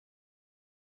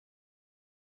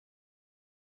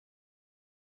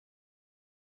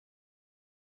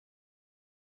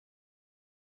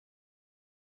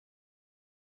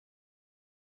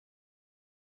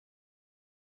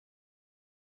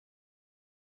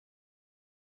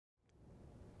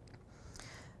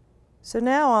So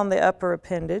now on the upper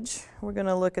appendage, we're going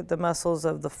to look at the muscles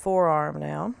of the forearm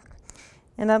now.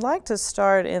 And I'd like to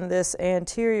start in this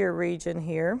anterior region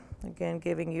here, again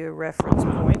giving you a reference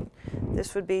point.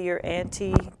 This would be your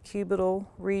antecubital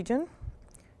region,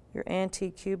 your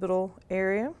antecubital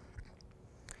area.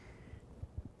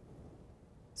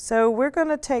 So we're going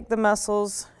to take the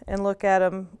muscles and look at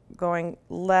them going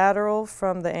lateral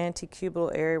from the antecubital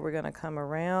area. We're going to come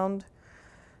around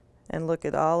and look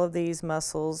at all of these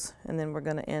muscles, and then we're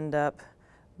going to end up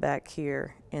back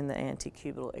here in the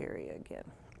antecubital area again.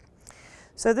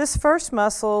 So this first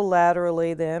muscle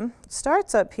laterally then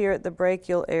starts up here at the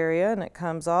brachial area, and it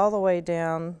comes all the way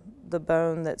down the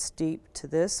bone that's deep to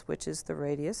this, which is the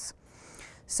radius.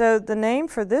 So the name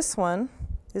for this one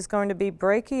is going to be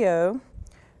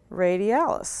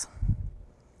brachioradialis,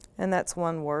 and that's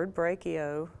one word,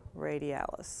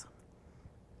 brachioradialis.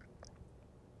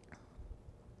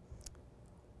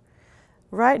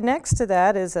 Right next to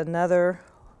that is another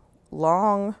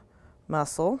long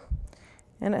muscle,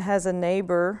 and it has a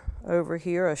neighbor over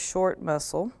here, a short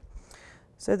muscle.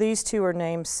 So these two are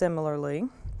named similarly.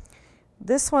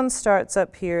 This one starts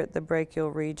up here at the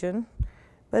brachial region,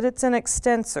 but it's an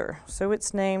extensor, so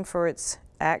it's named for its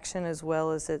action as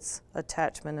well as its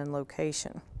attachment and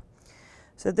location.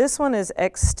 So this one is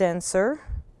extensor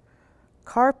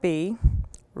carpi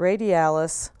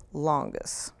radialis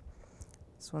longus.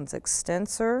 This one's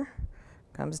extensor,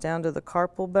 comes down to the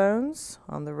carpal bones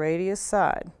on the radius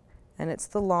side, and it's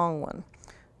the long one.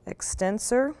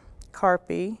 Extensor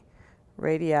carpi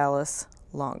radialis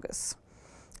longus.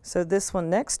 So this one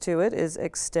next to it is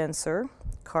extensor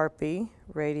carpi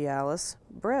radialis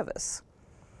brevis.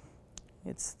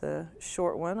 It's the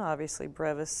short one, obviously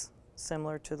brevis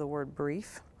similar to the word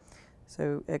brief.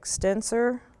 So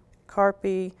extensor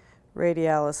carpi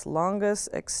radialis longus,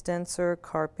 extensor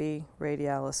carpi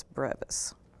radialis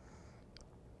brevis.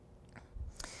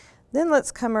 Then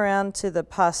let's come around to the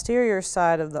posterior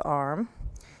side of the arm,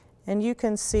 and you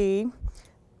can see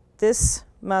this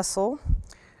muscle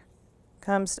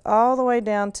comes all the way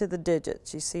down to the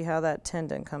digits. You see how that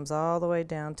tendon comes all the way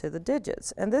down to the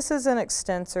digits. And this is an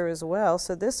extensor as well,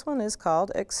 so this one is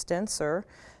called extensor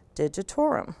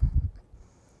digitorum.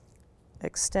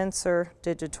 Extensor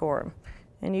digitorum.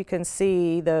 And you can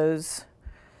see those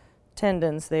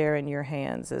tendons there in your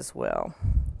hands as well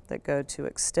that go to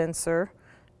extensor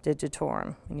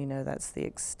digitorum. And you know that's the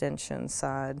extension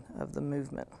side of the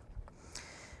movement.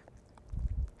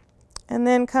 And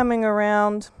then coming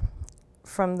around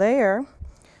from there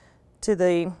to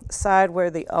the side where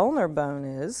the ulnar bone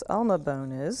is,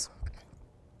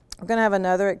 we're going to have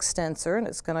another extensor, and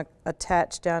it's going to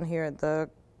attach down here at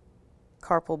the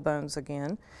carpal bones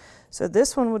again. So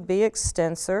this one would be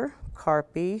extensor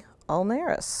carpi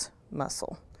ulnaris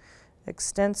muscle.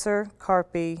 Extensor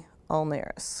carpi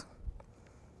ulnaris.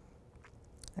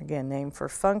 Again, named for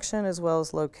function as well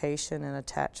as location and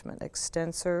attachment.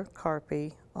 Extensor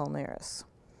carpi ulnaris.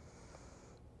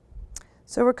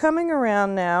 So we're coming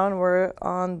around now, and we're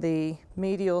on the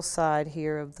medial side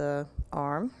here of the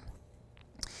arm.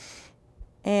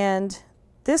 And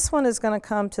this one is going to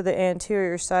come to the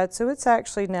anterior side, so it's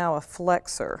actually now a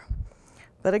flexor.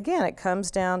 But again, it comes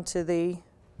down to the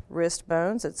wrist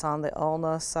bones. It's on the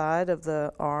ulna side of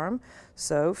the arm.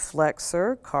 So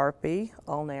flexor carpi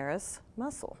ulnaris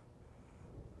muscle.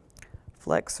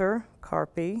 Flexor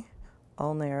carpi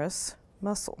ulnaris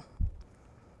muscle.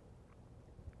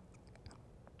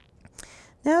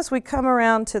 Now as we come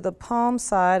around to the palm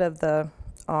side of the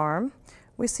arm,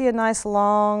 we see a nice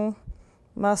long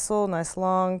muscle, nice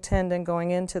long tendon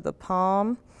going into the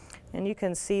palm, and you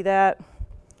can see that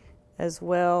as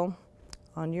well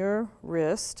on your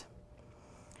wrist.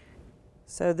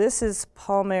 So this is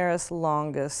palmaris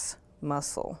longus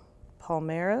muscle.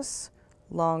 Palmaris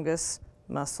longus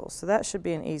muscle. So that should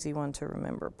be an easy one to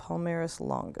remember. Palmaris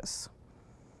longus.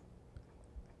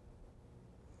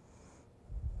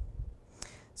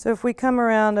 So if we come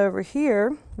around over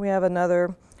here, we have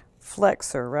another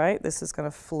flexor, right? This is going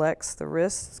to flex the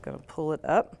wrist. It's going to pull it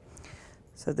up.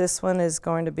 So this one is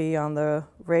going to be on the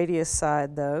radius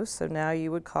side though, so now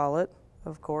you would call it,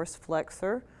 of course,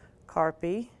 flexor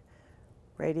carpi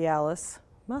radialis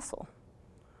muscle.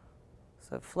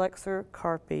 So flexor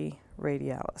carpi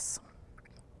radialis.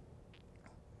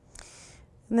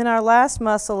 And then our last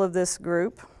muscle of this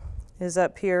group is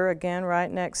up here again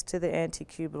right next to the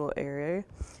antecubital area,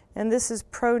 and this is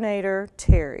pronator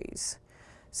teres.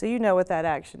 So you know what that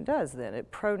action does then.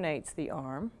 It pronates the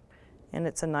arm, and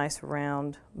it's a nice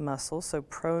round muscle, so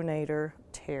pronator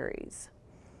teres.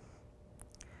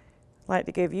 I'd like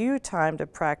to give you time to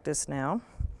practice now.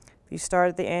 If you start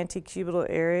at the antecubital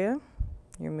area,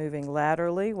 You're moving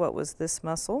laterally. What was this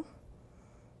muscle?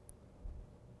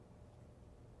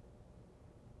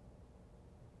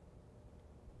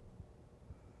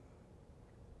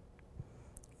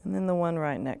 And then the one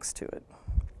right next to it.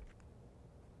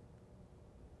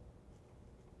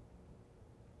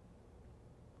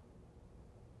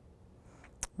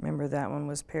 Remember that one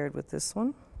was paired with this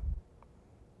one.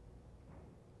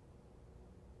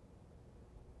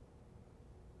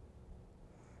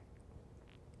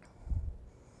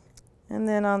 And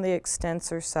then on the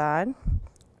extensor side,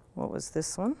 what was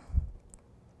this one?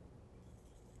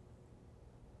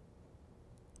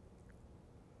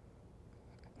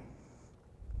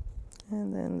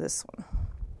 And then this one.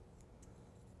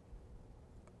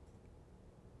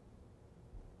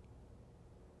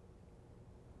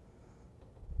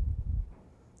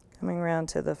 Coming around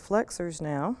to the flexors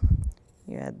now,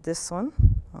 you add this one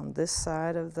on this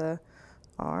side of the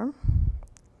arm.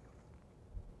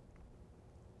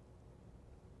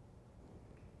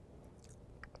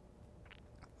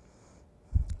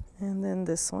 And then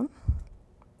this one.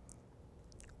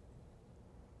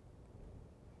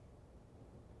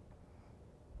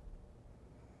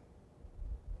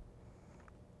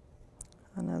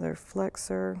 Another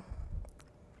flexor.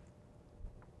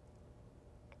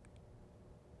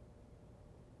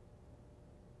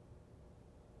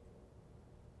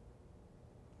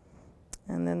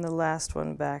 And then the last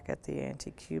one back at the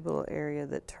antecubital area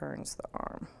that turns the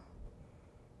arm.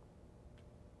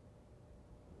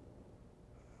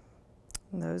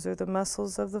 And those are the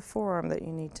muscles of the forearm that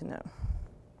you need to know.